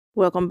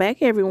Welcome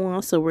back,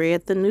 everyone. So we're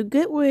at the new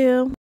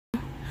Goodwill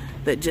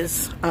that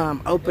just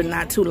opened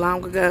not too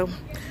long ago.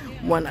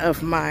 One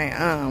of my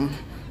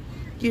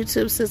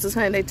YouTube sisters,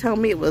 honey, they told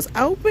me it was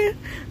open.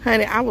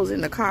 Honey, I was in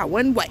the car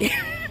one way.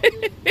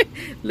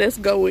 Let's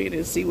go in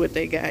and see what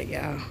they got,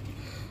 y'all.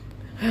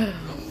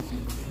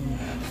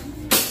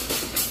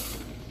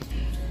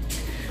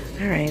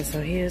 All right, so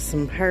here's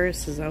some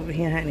purses over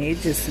here, honey. It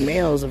just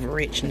smells of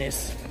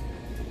richness.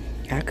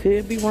 I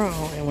could be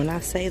wrong, and when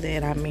I say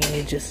that, I mean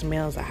it just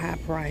smells a high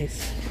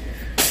price.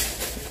 I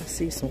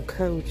see some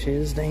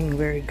coaches. They ain't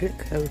very good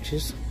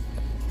coaches.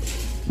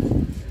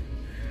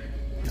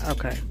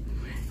 Okay,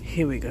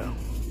 here we go.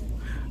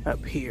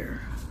 Up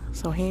here.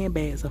 So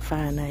handbags are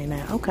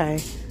 $5.99.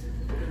 Okay,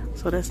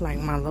 so that's like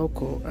my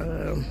local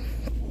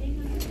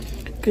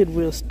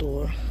Goodwill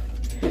store.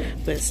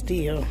 But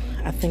still,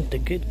 I think the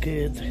good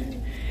goods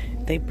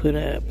they put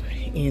up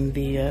in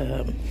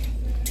the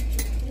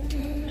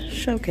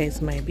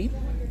showcase maybe.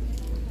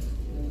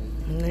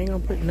 And they ain't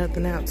gonna put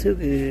nothing out too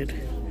good.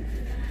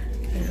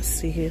 Let's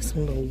see here,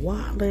 some little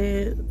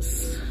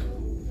wallets.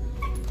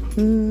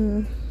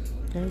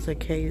 There's a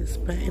Kate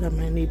Spade. I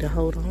might need to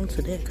hold on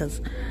to that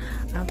because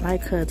I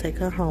like her. Take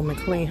her home and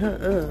clean her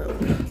up.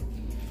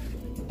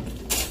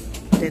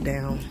 That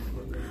down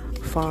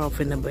far off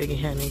in the buggy,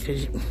 honey,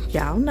 because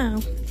y'all know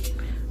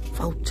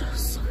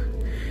vultures.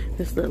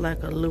 This look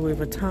like a Louis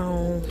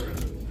Vuitton.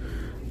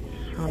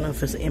 I don't know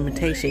if it's an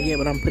imitation yet,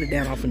 but I'm gonna put it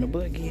down off in the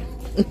buggy.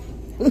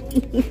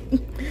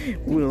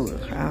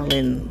 I'll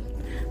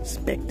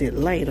inspect it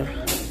later.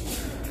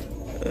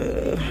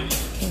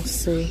 Let's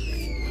see.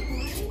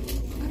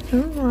 All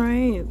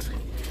right,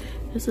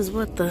 this is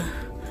what the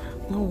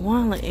little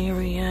wallet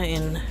area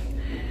and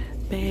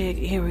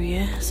bag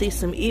area. See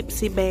some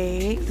Ipsy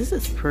bags. This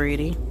is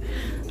pretty.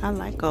 I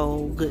like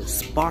old good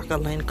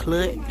sparkling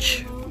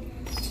clutch.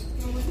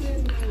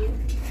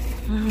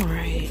 All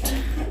right.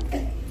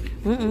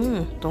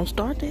 Don't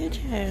start that,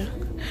 child.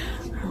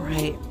 All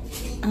right.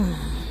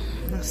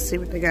 Let's see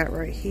what they got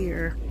right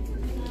here.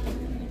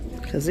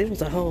 Because it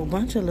was a whole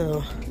bunch of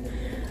little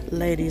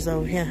ladies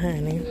over here,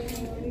 honey.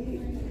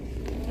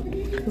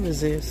 Who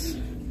is this?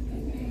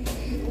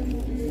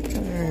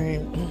 All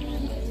right.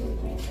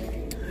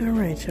 All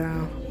right,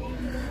 y'all.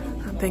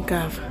 I think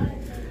I've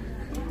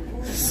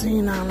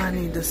seen all I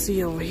need to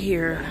see over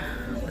here.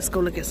 Let's go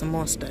look at some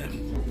more stuff.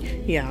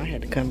 Yeah, I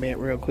had to come back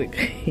real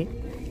quick.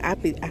 I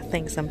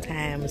think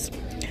sometimes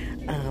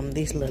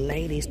these little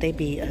ladies, they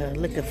be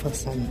looking for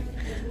some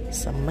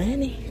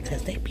money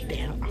because they be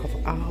down off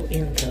all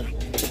in the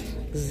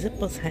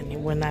zippers, honey.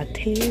 When I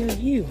tell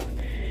you,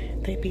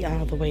 they be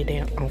all the way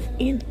down off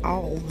in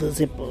all the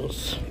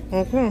zippers.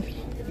 Okay,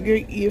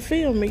 you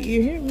feel me?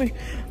 You hear me?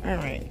 All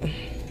right,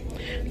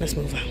 let's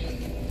move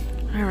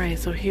on. All right,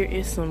 so here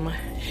is some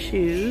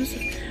shoes.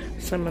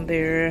 Some of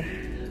their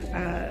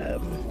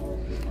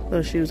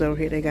little shoes over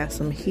here. They got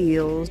some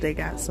heels. They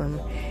got some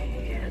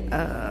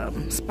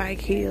spike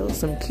heels,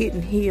 some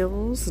kitten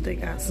heels. They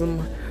got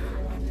some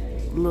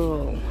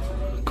little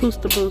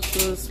Cooster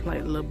Boosters,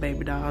 like little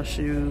baby doll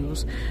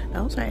shoes.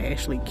 Those are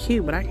actually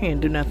cute, but I can't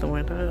do nothing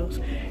with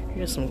those.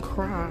 Here's some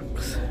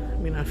Crocs. I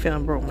mean, I fell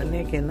and broke my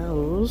neck in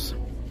those.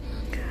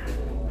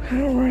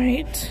 All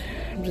right,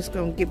 I'm just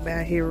gonna get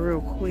back here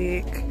real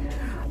quick.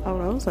 Oh,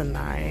 those are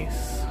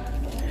nice.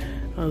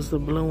 Those are the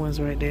blue ones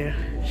right there.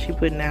 She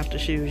putting out the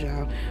shoes,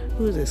 y'all.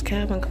 Who is this?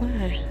 Calvin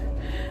Klein.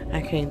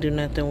 I can't do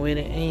nothing with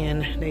it,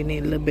 and they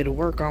need a little bit of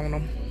work on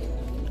them.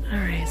 All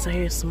right, so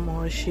here's some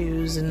more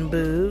shoes and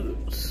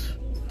boots.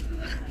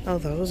 Oh,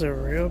 those are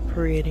real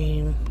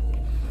pretty.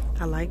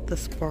 I like the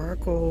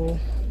sparkle.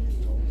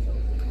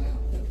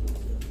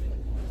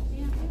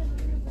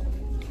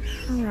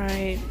 All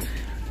right.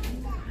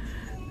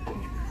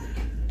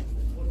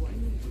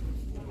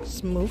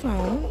 Let's move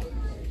on.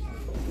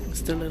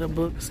 It's the little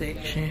book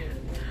section.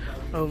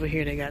 Over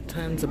here they got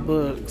tons of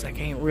books. I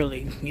can't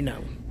really,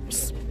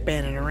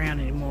 span it around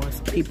anymore.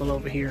 It's people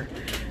over here.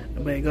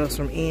 But it goes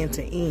from end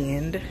to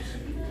end.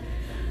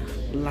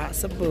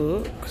 Lots of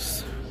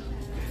books.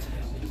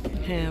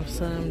 Have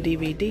some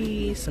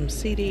DVDs, some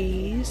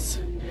CDs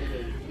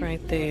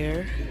right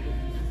there.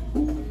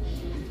 Alright,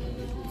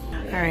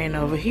 and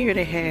over here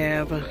they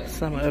have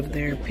some of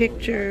their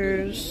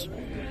pictures.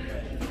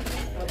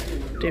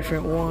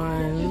 Different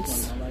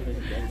ones.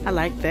 I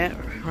like that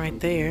right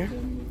there.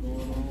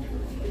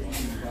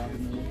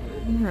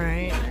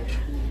 Alright.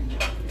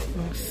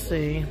 Let's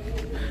see.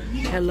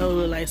 Hello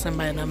look like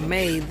somebody done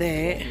made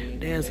that.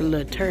 There's a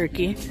little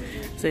turkey.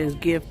 It says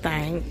give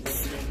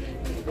thanks.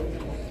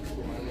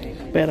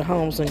 Better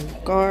Homes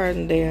and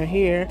Garden down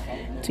here.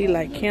 Tea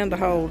light candle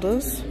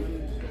holders.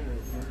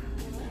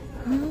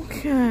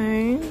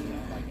 Okay.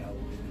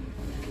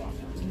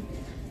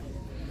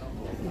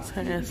 That's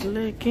how it's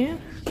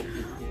looking.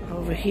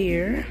 Over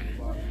here.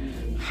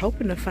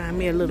 Hoping to find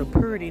me a little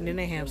purdy, and then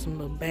they have some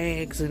little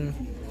bags and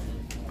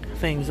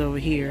things over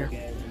here.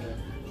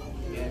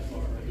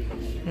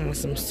 And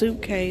some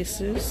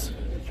suitcases.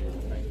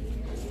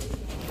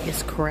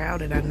 It's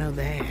crowded, I know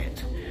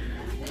that.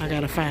 I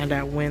gotta find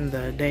out when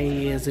the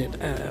day is.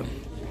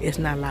 It's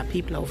not a lot of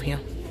people over here.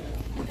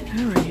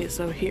 Alright,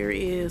 so here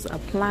is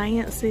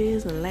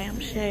appliances and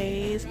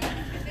lampshades.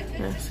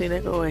 Let's see,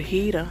 there go a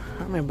heater.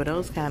 I remember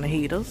those kind of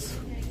heaters.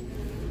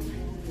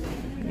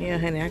 Yeah,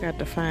 honey, I got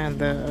to find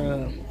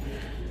the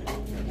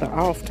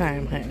off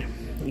time, honey,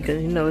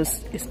 because you know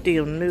it's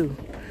still new,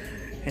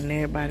 and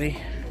everybody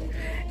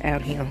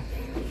out here.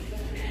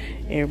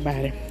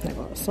 Everybody. They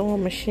got a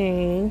sewing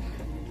machine,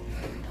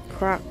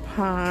 crock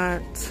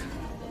pot.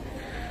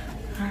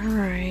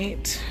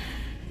 Alright.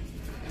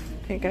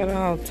 They got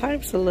all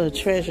types of little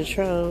treasure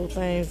trove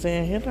things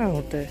in here,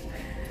 don't they?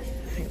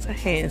 Things I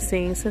hadn't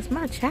seen since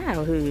my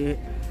childhood.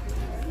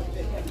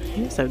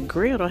 It's a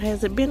griddle.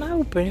 Has it been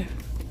open?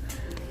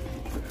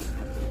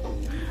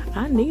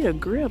 I need a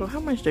griddle.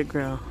 How much that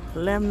griddle?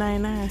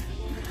 $11.99.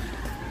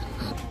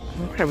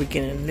 I'm probably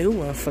getting a new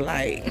one for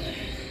like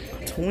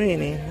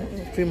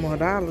 $20. A few more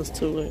dollars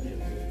to it.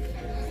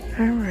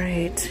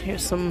 Alright,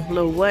 here's some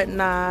little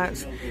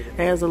whatnots.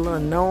 There's a little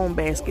gnome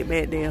basket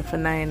back there for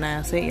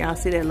 99 cents. Y'all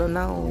see that little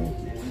gnome?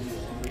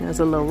 There's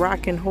a little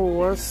rocking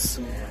horse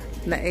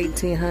in the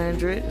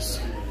 1800s.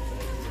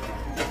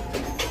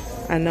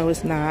 I know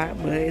it's not,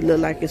 but it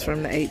look like it's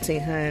from the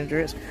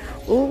 1800s.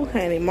 Ooh,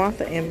 honey,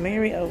 Martha and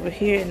Mary over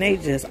here, and they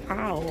just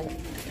all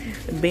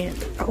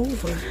bent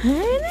over,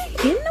 honey,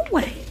 in the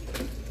way.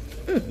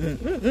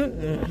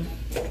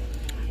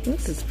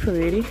 This is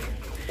pretty.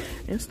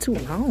 It's too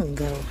long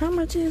though. How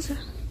much is it?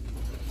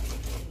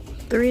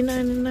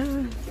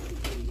 $3.99.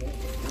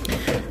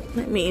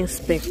 Let me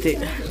inspect it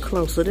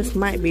closer. This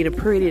might be the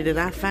pretty that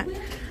I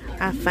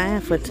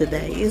find for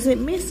today. Is it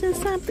missing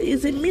something?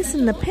 Is it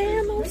missing the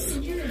panels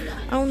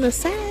on the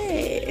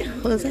side?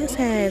 Or is that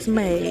how it's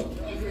made? I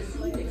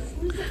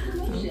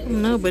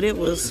don't know, but it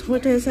was,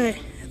 what did it say?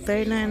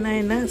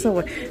 $39.99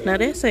 somewhere. Now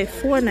that say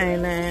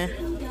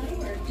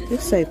 $4.99.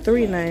 This say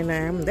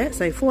 $3.99. That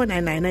say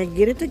 $4.99. Now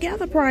get it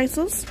together,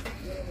 prices.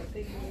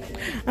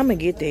 I'm gonna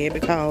get that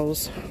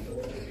because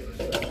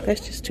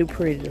that's just too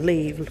pretty to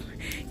leave.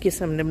 Get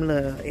some of them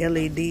little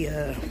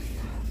LED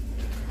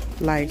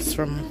lights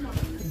from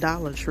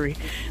Dollar Tree.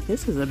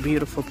 This is a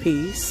beautiful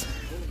piece.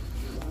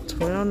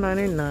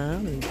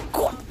 $12.99. You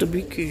got to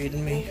be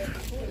kidding me.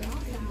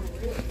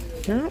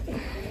 Yep.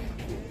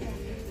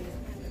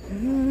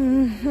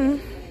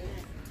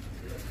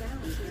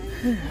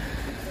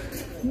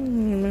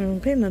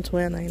 Paying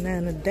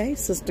 $12.99 a day,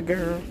 sister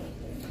girl.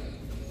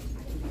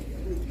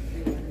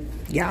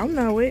 Y'all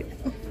know it.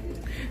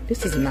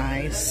 This is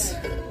nice.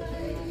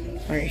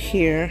 Right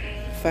here,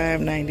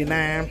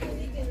 $5.99.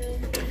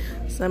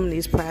 Some of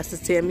these prices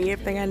tell me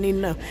everything I need to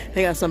know.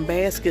 They got some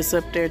baskets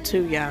up there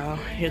too, y'all.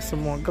 Here's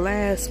some more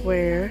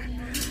glassware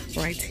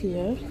right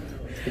here.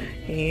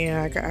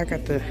 Yeah, I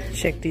got to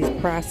check these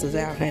prices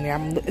out, honey.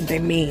 They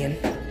mean.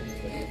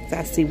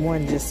 I see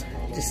one just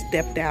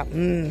stepped out.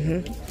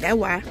 That's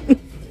why.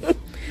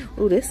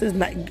 Oh, this is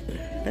nice.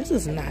 This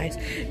is nice.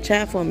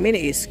 Child, for a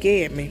minute it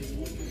scared me.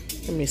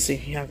 Let me see.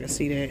 Y'all can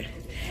see that.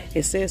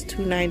 It says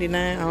 $2.99.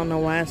 I don't know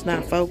why it's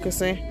not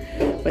focusing,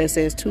 but it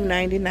says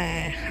 $2.99.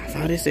 I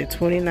thought it said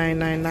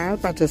 $29.99. I was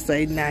about to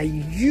say, now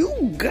you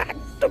got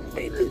to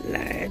be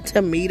lying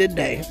to me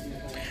today.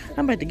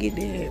 I'm about to get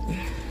that.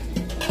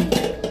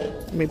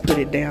 Let me put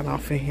it down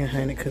off in here,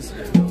 honey, because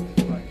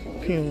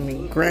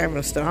me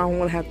grabbing stuff. I don't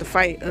want to have to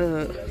fight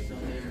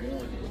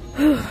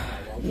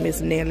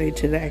Miss Nelly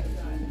today.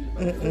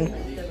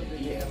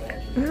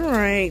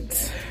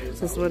 Alright.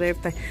 This is what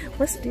everything.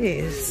 What's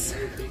this?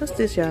 What's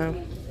this, y'all?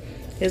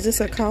 Is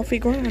this a coffee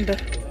grinder?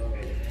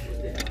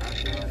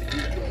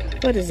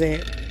 What is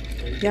that?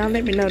 Y'all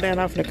let me know down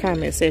off in the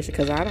comment section,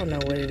 because I don't know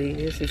what it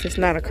is. If it's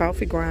not a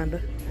coffee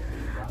grinder,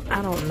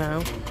 I don't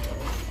know.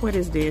 What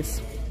is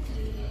this?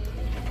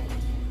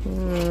 I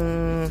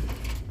don't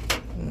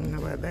know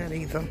about that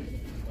either.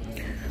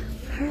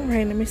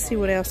 Alright, let me see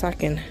what else I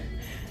can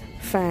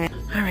find.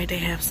 Alright, they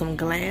have some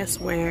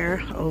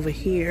glassware over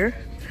here.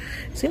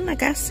 Seems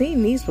like I've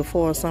seen these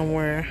before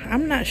somewhere.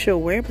 I'm not sure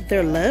where, but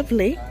they're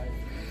lovely.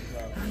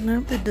 I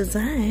love the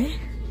design.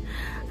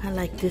 I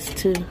like this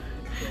too.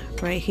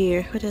 Right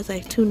here. What does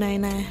that?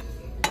 $2.99.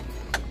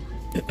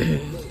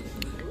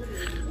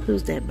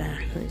 Who's that by?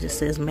 It just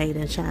says made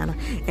in China.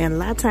 And a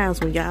lot of times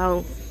when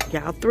y'all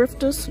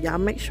thrifters, y'all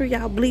make sure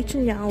y'all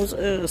bleaching y'all's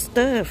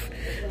stuff.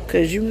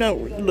 Cause you know,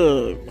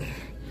 look,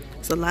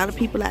 there's a lot of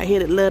people out here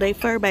that love their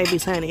fur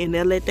babies, honey, and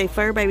they'll let their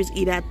fur babies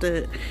eat out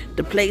the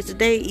plates that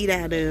they eat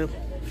out of.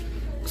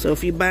 So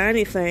if you buy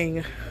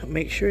anything,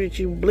 make sure that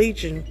you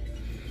bleaching.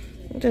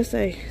 What does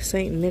that say?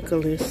 St.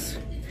 Nicholas,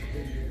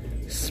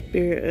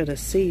 Spirit of the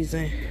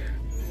Season.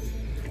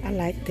 I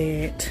like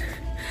that.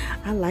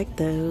 I like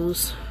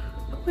those.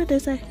 What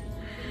does that?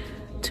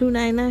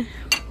 $2.99.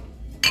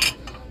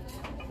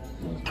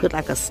 Put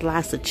like a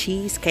slice of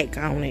cheesecake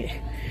on it.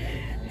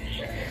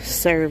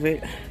 Serve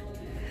it.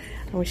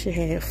 I wish it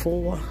had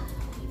 4.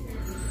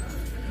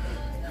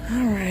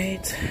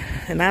 Alright.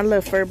 And I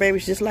love fur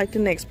babies just like the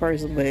next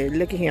person, but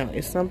look at him.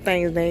 It's some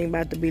things they ain't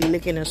about to be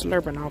licking and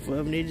slurping off of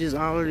them. It's just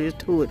all it is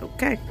to it,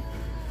 okay?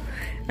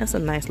 That's a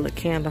nice little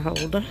candle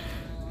holder.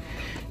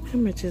 How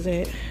much is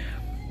that?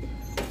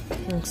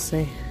 Let's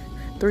see.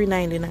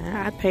 $3.99.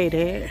 I'd pay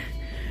that.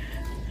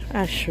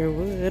 I sure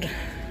would.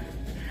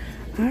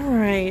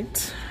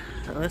 Alright.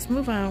 Let's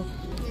move on.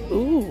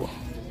 Ooh.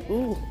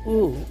 Ooh,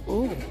 ooh,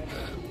 ooh.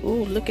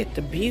 Ooh, look at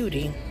the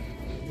beauty.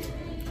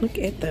 Look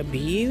at the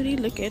beauty.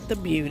 Look at the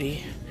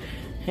beauty.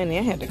 Honey,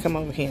 I had to come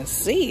over here and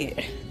see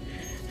it.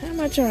 How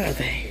much are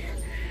they?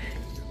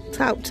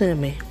 Talk to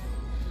me.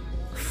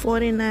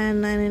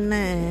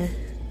 $49.99.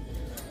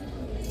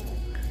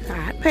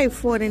 I pay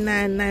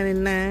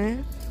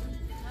 $49.99.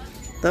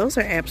 Those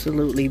are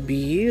absolutely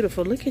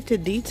beautiful. Look at the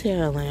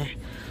detailing.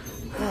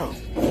 Oh,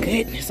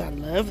 goodness, I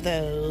love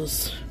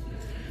those.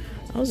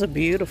 Those are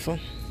beautiful.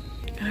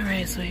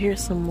 Alright, so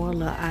here's some more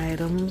little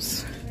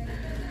items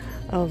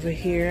over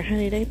here.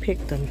 Honey, they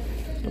picked the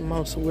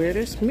most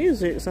weirdest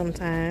music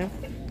sometimes.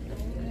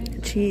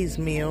 Cheese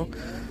meal.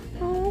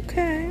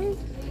 Okay.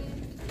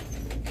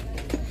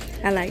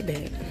 I like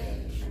that.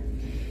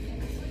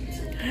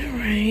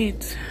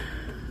 Alright.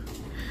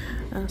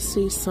 I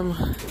see some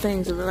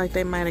things that look like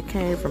they might have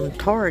came from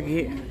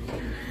Target.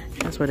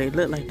 That's where they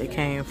look like they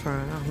came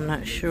from. I'm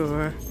not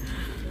sure.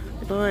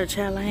 Lord,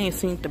 child, I ain't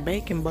seen the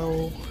baking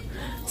bowl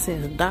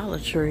since Dollar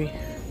Tree.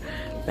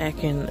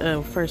 Back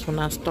in first when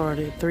I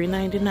started,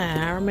 $3.99.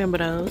 I remember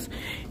those.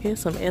 Here's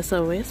some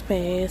SOS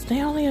pads.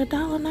 They only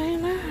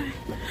 $1.99. I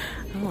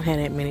don't have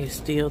that many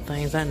steel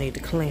things I need to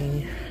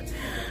clean.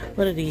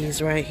 What are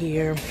these right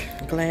here?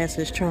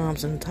 Glasses,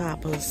 charms, and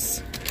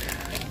toppers.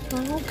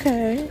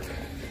 Okay.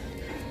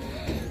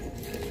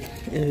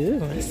 Ooh,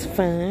 that's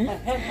fun.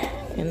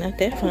 And not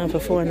that fun for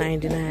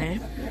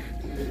 $4.99.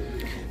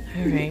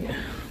 Alright,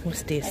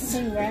 what's this?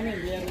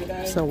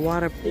 It's a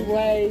water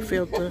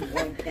filter.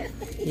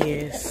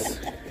 Yes.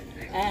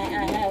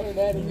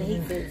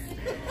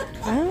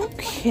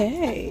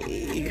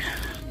 Okay.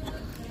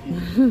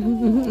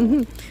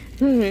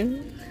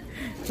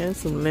 There's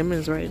some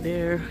lemons right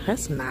there.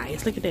 That's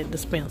nice. Look at that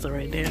dispenser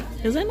right there.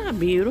 Is that not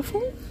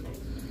beautiful?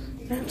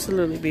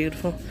 Absolutely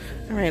beautiful.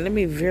 Alright, let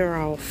me veer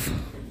off.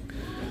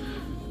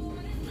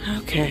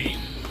 Okay.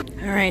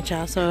 Alright,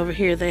 y'all. So over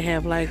here they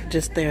have like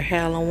just their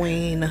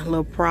Halloween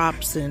little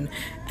props and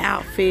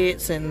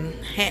outfits and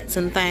hats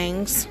and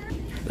things.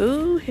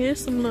 Ooh,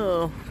 here's some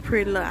little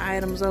pretty little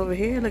items over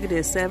here. Look at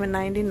this.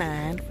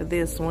 $7.99 for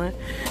this one.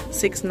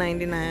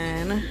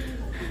 $6.99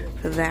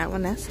 for that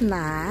one. That's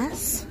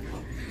nice.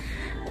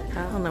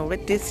 I don't know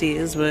what this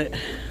is, but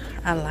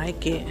I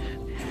like it.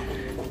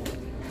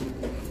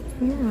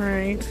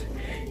 Alright.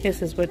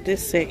 This is what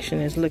this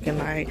section is looking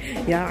like.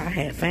 Y'all, I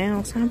had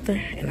found something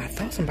and I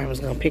thought somebody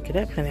was gonna pick it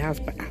up, honey. I was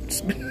about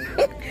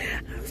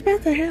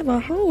to have a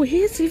whole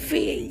hissy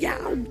fit,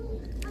 y'all.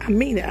 I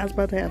mean it, I was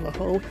about to have a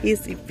whole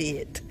hissy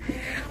fit.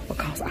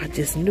 Because I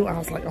just knew, I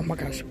was like, oh my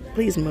gosh,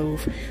 please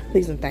move.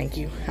 Please and thank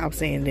you. I was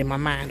saying it in my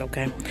mind,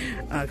 okay?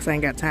 Because I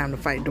ain't got time to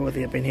fight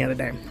Dorothy up in here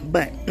today.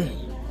 But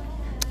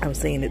I was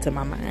saying it to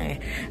my mind.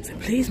 I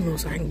said, please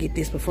move so I can get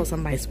this before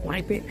somebody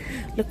swipe it.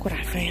 Look what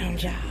I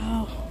found,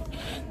 y'all.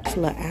 This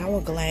little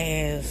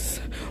hourglass.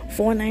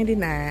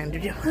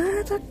 $4.99.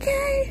 What?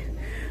 Okay.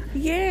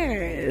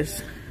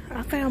 Yes.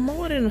 I found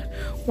more than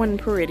one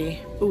pretty.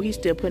 Ooh, he's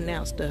still putting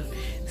out stuff.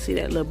 See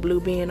that little blue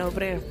bin over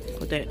there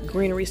with that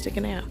greenery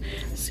sticking out?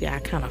 See, I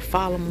kind of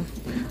follow him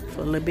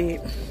for a little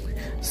bit.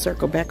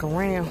 Circle back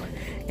around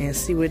and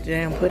see what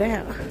they done put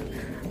out.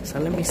 So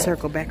let me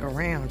circle back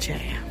around,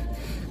 child.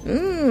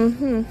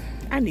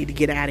 I need to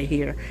get out of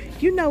here.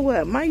 You know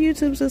what? My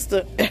YouTube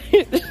sister,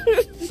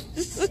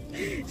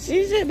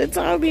 she should have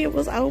told me it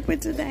was open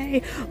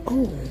today.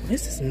 Oh,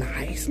 this is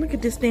nice. Look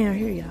at this down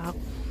here, y'all.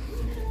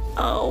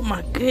 Oh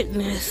my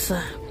goodness.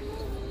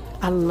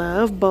 I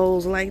love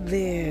bowls like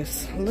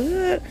this.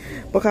 Look.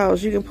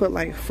 Because you can put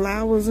like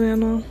flowers in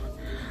them.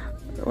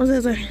 What's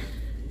that say?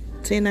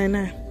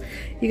 $10.99.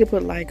 You can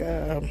put like,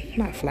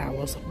 not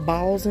flowers,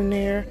 balls in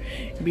there.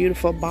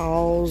 Beautiful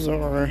balls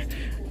or,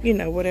 you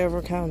know,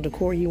 whatever kind of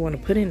decor you want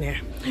to put in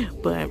there.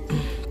 But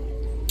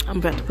I'm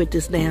about to put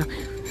this down.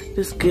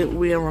 This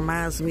Goodwill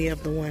reminds me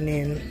of the one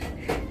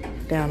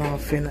down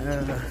off in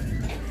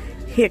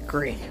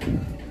Hickory.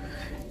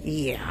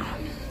 Yeah,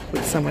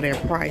 with some of their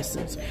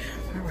prices.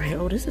 All right,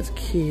 oh, this is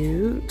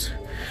cute.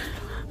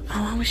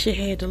 Oh, I wish it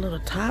had the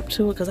little top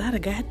to it because I'd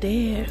have got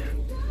that.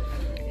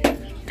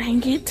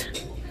 Dang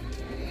it.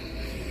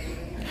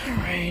 All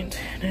right,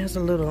 there's a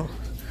little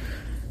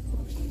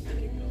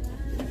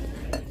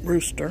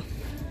rooster.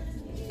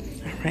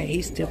 All right,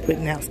 he's still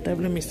putting out stuff.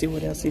 Let me see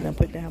what else he done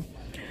put down.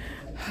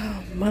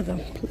 Oh, mother,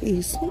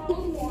 please.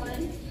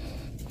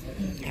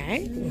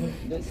 Okay.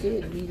 That's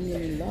it,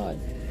 medium large.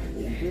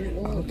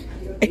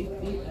 Okay.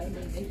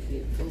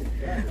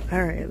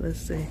 All right, let's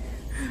see.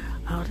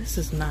 Oh, this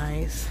is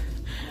nice.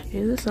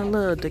 Is this a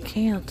little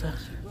decanter?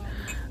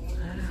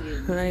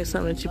 It ain't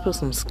something that you put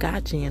some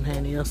scotch in,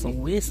 honey, or some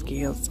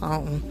whiskey or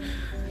something.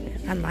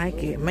 I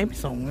like it. Maybe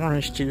some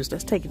orange juice.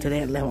 Let's take it to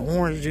that level.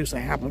 Orange juice or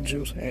apple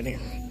juice, honey.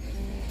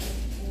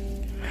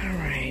 All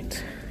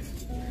right.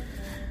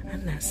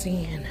 I'm not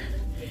seeing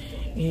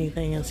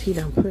anything else he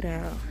done put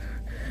out.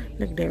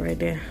 Look at that right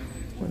there.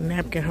 With a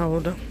napkin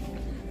holder.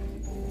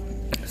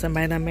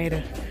 Somebody done made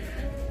a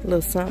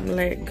little something,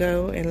 let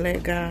go and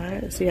let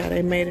God. See how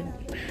they made it?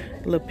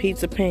 Little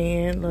pizza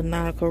pan, little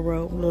nautical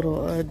rope,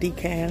 little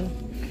decal.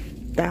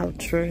 Dollar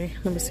Tree.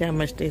 Let me see how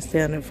much they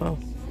selling it for.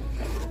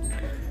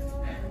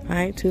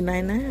 Alright,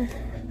 $2.99.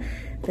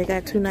 They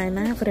got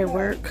 $2.99 for their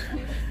work.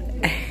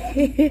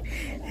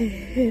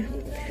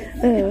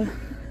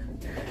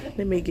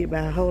 Let me get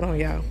by. Hold on,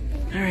 y'all.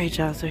 Alright,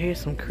 y'all. So here's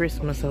some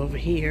Christmas over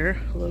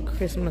here. Little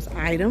Christmas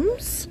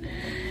items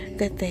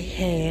that they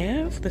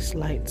have. This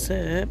lights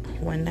up.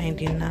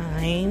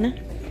 $1.99.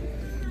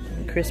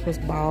 And Christmas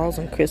balls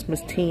and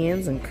Christmas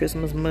tins and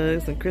Christmas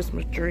mugs and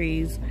Christmas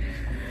trees.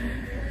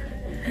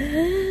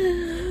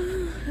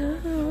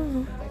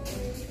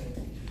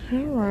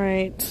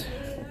 Alright.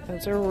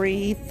 That's a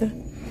wreath.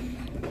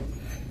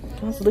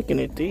 I was looking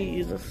at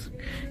these. It's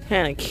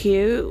kind of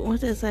cute.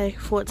 What's that say?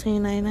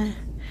 $14.99.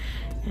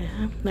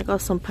 Yeah. There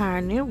goes some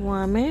Pioneer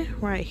Woman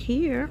right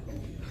here.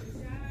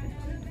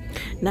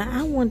 Now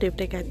I wonder if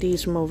they got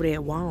these from over there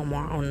at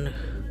Walmart on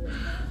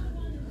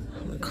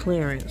the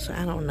clearance.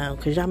 I don't know,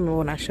 because y'all remember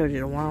when I showed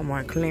you the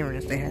Walmart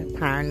clearance, they had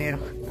Pioneer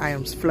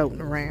items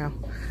floating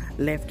around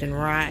left and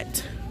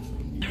right.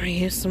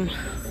 Alright,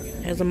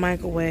 there's a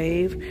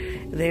microwave.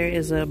 There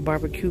is a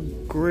barbecue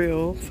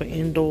grill for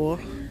indoor.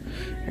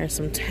 There's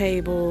some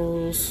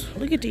tables.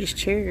 Look at these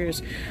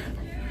chairs.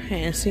 I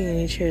hadn't seen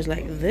any chairs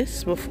like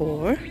this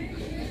before.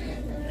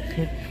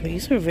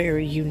 These are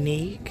very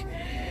unique.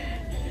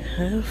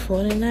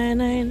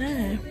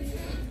 $49.99.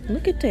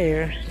 Look at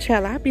there.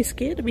 Child, I'd be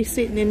scared to be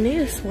sitting in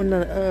this when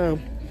the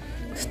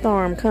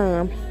storm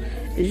come.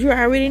 As you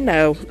already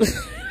know.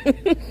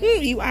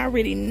 You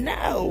already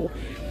know.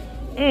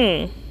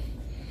 I'm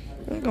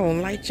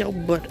gonna light your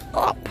butt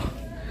up.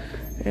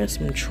 There's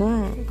some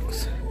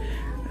trunks.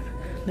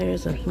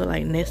 There's a look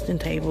like nesting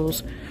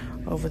tables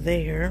over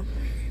there.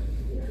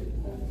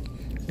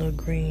 Little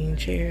green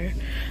chair.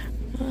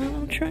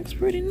 Trunk's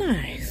pretty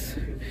nice.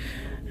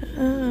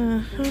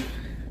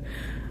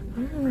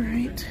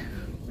 Alright.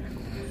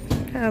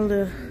 Got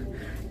a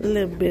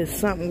little bit of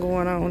something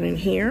going on in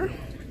here.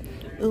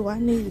 Ooh, I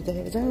need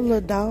that. Is that a little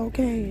dog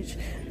cage?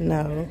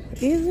 No.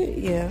 Is it?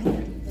 Yeah.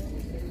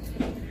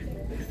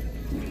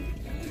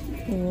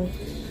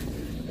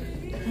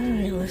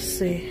 Alright, let's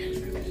see.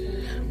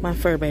 My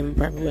fur baby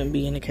probably wouldn't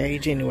be in the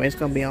cage anyway. It's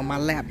going to be on my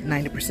lap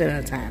 90%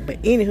 of the time. But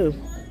anywho.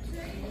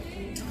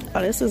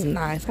 Oh, this is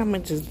nice. How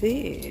much is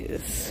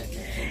this?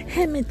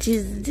 How much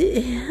is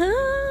this?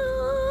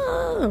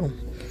 Oh,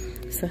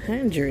 it's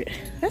 $100.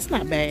 That's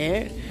not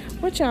bad.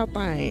 What y'all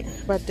think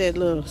about that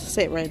little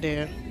set right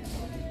there?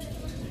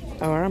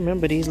 Oh, I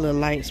remember these little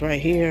lights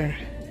right here.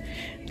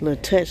 Little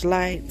touch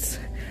lights.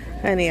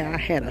 Honey, I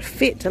had a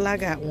fit till I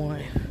got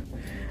one.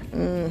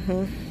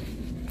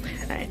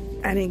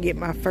 I didn't get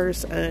my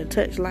first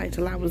touch light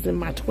till I was in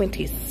my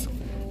 20s.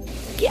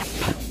 Yep.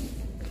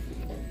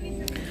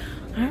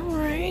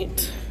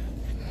 Alright.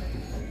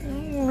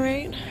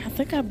 Alright. I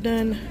think I've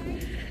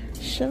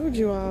showed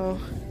you all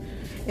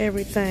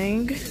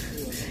everything.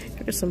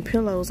 There's some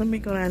pillows. Let me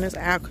go down this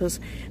aisle because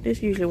this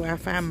is usually where I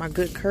find my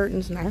good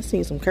curtains. Now, I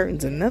seen some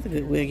curtains in another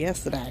Goodwill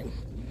yesterday.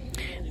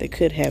 They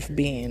could have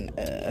been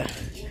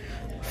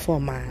for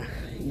my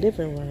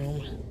living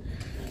room.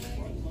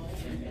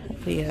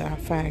 Yeah, I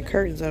find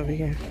curtains over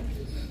here.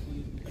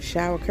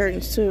 Shower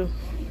curtains too.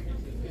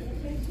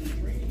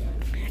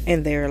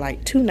 And they're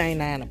like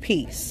 $2.99 a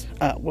piece.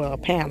 Well, a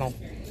panel.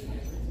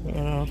 You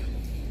know.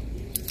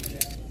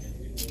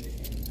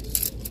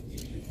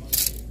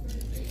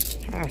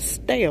 I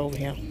stay over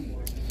here.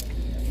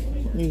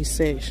 These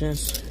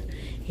sections.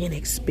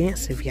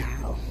 Inexpensive,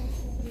 y'all.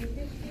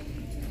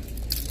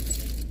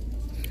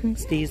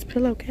 What's these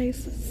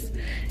pillowcases?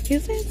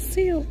 Is that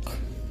silk?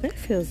 That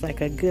feels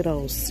like a good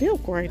old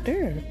silk right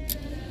there.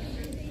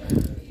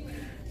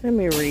 Let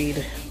me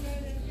read.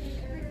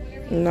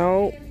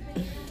 No.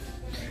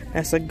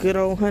 That's a good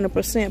old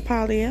 100%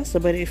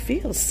 polyester, but it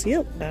feels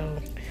silk though.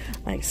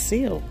 Like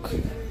silk.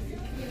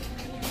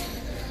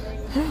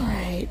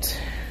 Alright.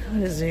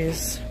 What is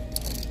this?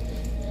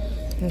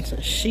 It's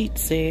a sheet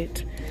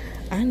set.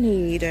 I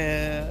need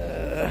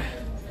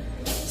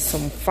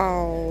some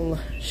fall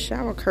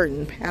shower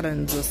curtain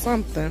patterns or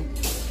something.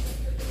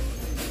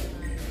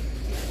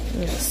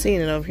 I've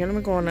seen it over here. Let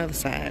me go on the other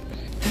side.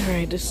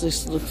 Alright, this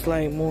just looks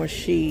like more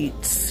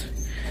sheets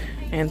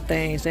and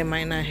things. They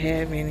might not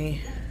have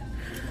any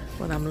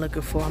what I'm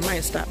looking for. I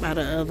might stop by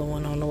the other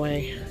one on the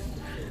way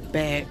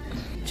back.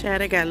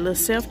 Child, they got little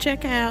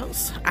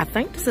self-checkouts. I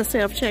think this is a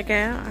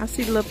self-checkout. I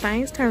see the little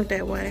things turned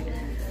that way.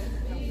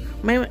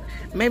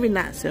 Maybe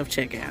not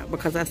self-checkout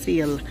because I see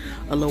a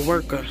little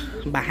worker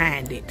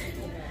behind it.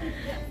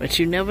 But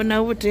you never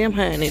know with them,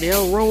 honey.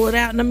 They'll roll it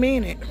out in a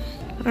minute.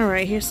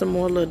 Alright, here's some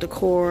more little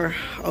decor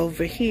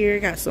over here.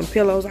 Got some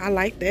pillows. I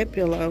like that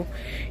pillow.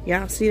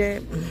 Y'all see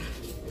that?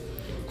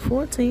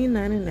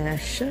 $14.99.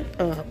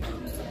 Shut up.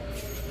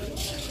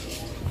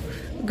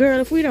 Girl,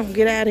 if we don't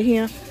get out of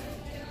here,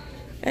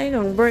 they ain't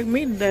gonna break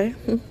me today.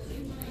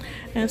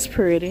 That's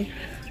pretty.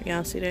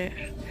 Y'all see that?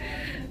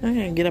 I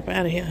gotta get up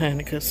out of here,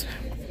 honey, because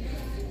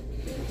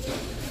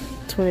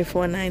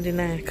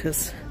 $24.99,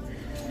 because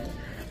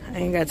I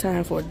ain't got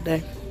time for it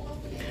today.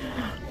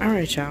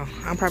 Alright, y'all.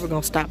 I'm probably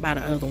gonna stop by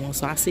the other one,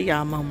 so I'll see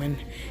y'all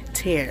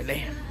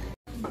momentarily.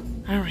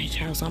 Alright,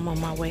 y'all. So I'm on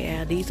my way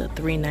out. These are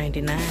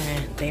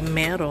 $3.99. They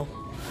metal.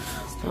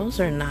 Those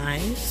are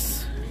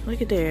nice.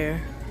 Look at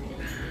there.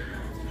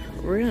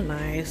 Real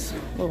nice.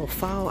 Little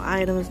fall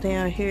items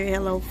down here.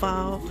 Hello,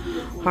 fall.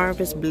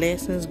 Harvest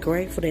blessings.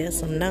 Grateful. There's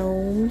some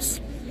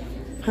gnomes.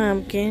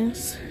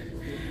 Pumpkins.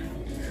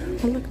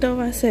 I looked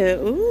over. I said,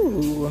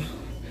 ooh.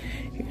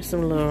 Here's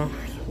some little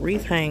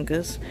wreath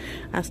hangers.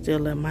 I still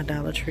love my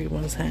Dollar Tree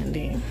ones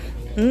handy.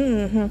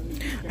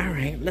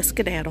 Alright, let's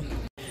get at them.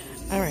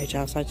 Alright,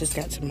 y'all, so I just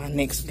got to my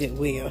next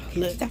Goodwill.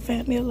 Look, I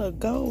found me a little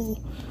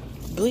gold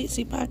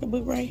glitzy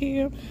pocketbook right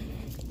here.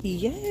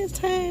 Yes,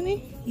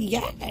 honey.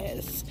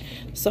 Yes.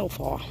 So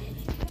far.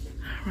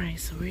 Alright,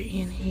 so we're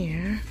in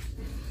here.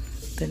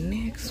 The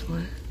next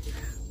one.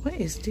 What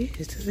is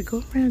this? Does it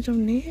go around your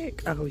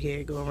neck? Oh, yeah,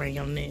 it go around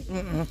your neck.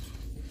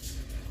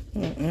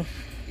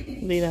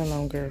 Leave that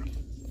alone, girl.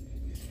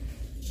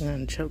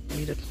 And choke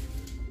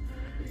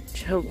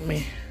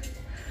me.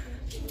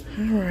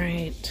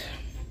 Alright.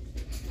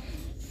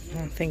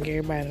 I think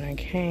everybody that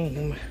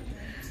came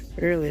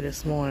early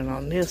this morning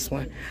on this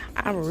one.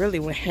 I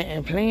really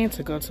hadn't planned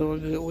to go to a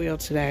Goodwill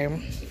today,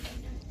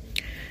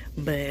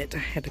 but I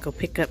had to go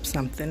pick up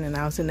something, and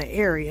I was in the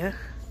area,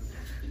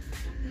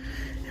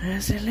 and I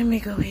said, let me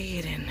go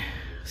ahead and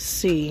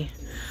see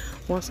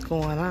what's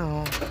going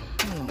on.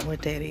 I don't know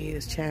what that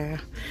is, child.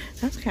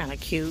 That's kind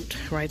of cute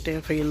right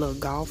there for your little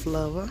golf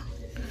lover.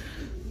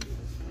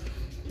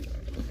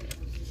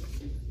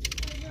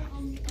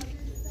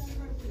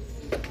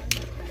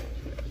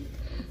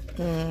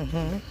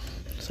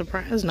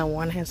 Surprised no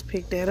one has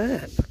picked that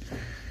up.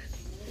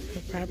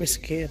 They're probably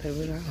scared of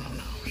it. I don't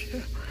know.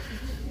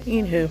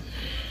 Anywho,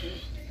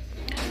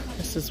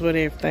 this is what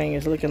everything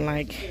is looking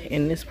like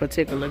in this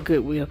particular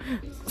Goodwill.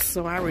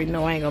 So I already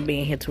know I ain't gonna be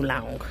in here too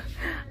long.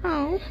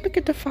 Oh, look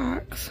at the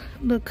fox.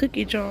 Little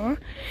cookie jar.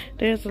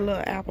 There's a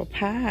little apple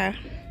pie.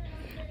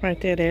 Right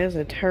there, there's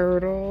a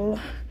turtle.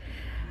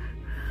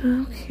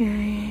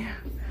 Okay.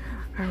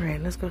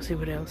 Alright, let's go see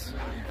what else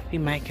we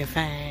might can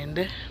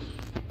find.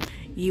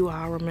 You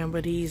all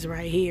remember these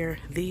right here?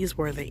 These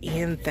were the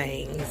end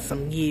things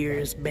some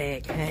years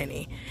back,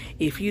 honey.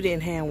 If you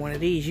didn't have one of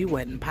these, you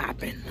wasn't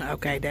popping.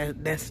 Okay,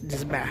 that's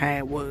just about how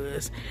it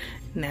was.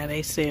 Now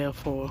they sell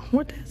for,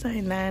 what did they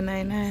say,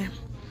 $9.99?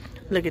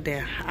 Look at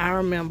that. I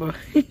remember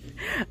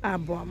I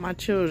bought my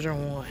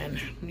children one.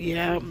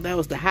 Yeah, that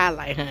was the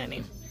highlight,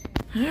 honey.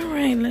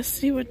 Alright, let's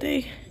see what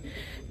they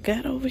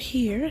got over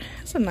here.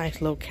 It's a nice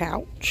little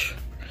couch.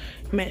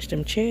 Match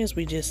them chairs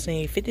we just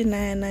seen.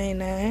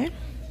 $59.99.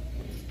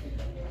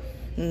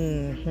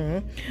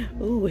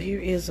 Ooh, here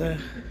is one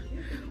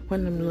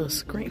of them little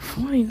screen.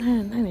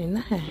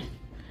 $49.99.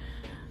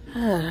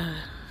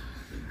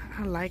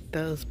 I like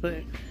those,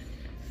 but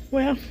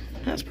well,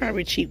 that's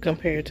probably cheap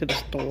compared to the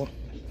store.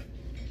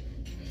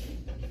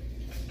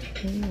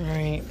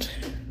 Alright.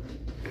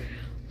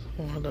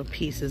 One of the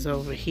pieces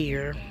over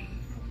here.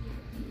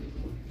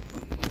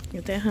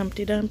 Is that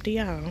Humpty Dumpty,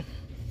 y'all?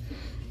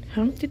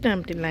 Humpty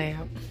Dumpty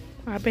lamp.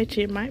 I bet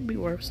you it might be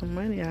worth some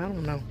money. I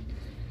don't know.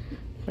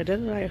 But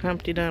that's like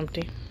Humpty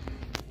Dumpty.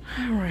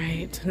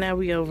 Alright, now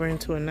we over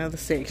into another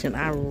section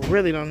I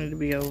really don't need to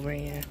be over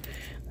in.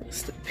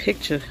 It's the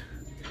picture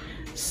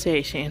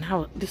section.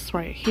 How this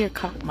right here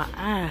caught my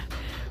eye.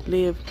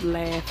 Live,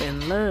 laugh,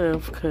 and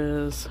love,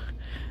 because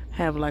I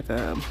have like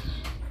a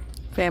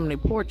family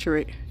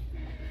portrait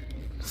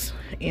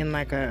in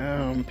like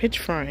a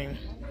picture frame.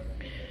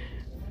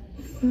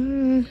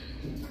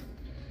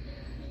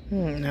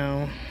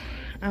 No,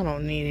 I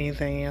don't need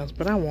anything else,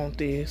 but I want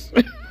this.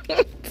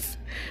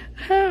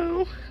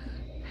 Oh,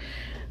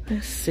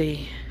 let's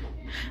see.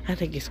 I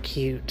think it's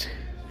cute.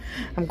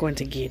 I'm going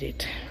to get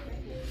it.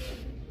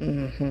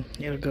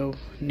 It'll go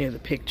near the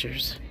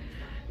pictures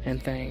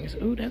and things.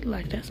 Ooh,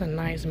 that's a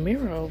nice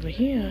mirror over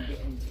here.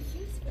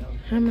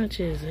 How much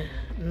is it?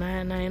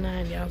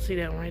 $9.99. Y'all see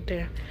that right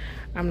there?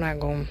 I'm not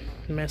gonna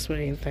mess with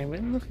anything, but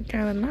it's looking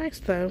kind of nice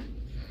though.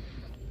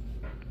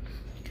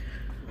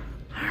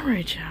 All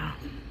right, y'all.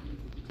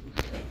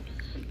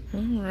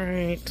 All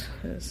right.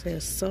 It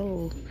says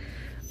sold.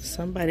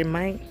 Somebody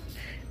might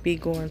be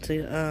going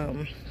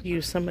to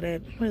use some of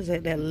that, what is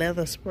that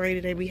leather spray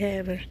that they be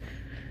having,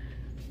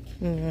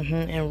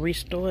 and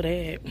restore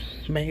that.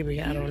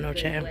 Maybe, I don't know,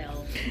 child.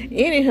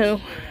 Anywho,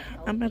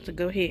 I'm about to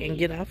go ahead and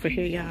get off of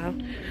here, y'all.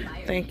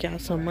 Thank y'all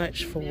so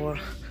much for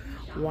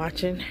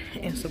watching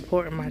and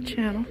supporting my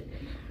channel.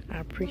 I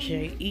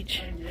appreciate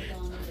each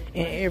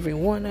and every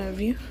one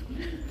of you.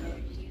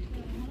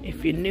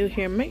 If you're new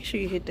here, make sure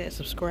you hit that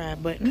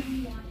subscribe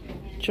button.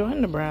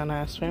 Join the Brown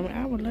Eyes family.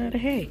 I would love to.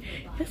 Hey,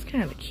 it's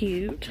kind of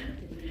cute.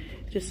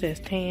 Just says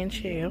tan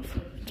shelf,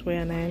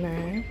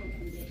 $12.99.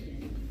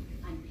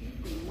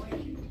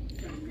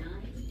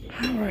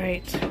 All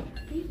right.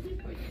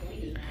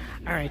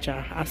 All right,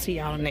 y'all. I'll see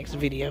y'all in the next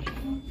video.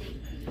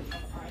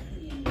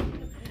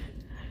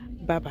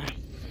 Bye-bye.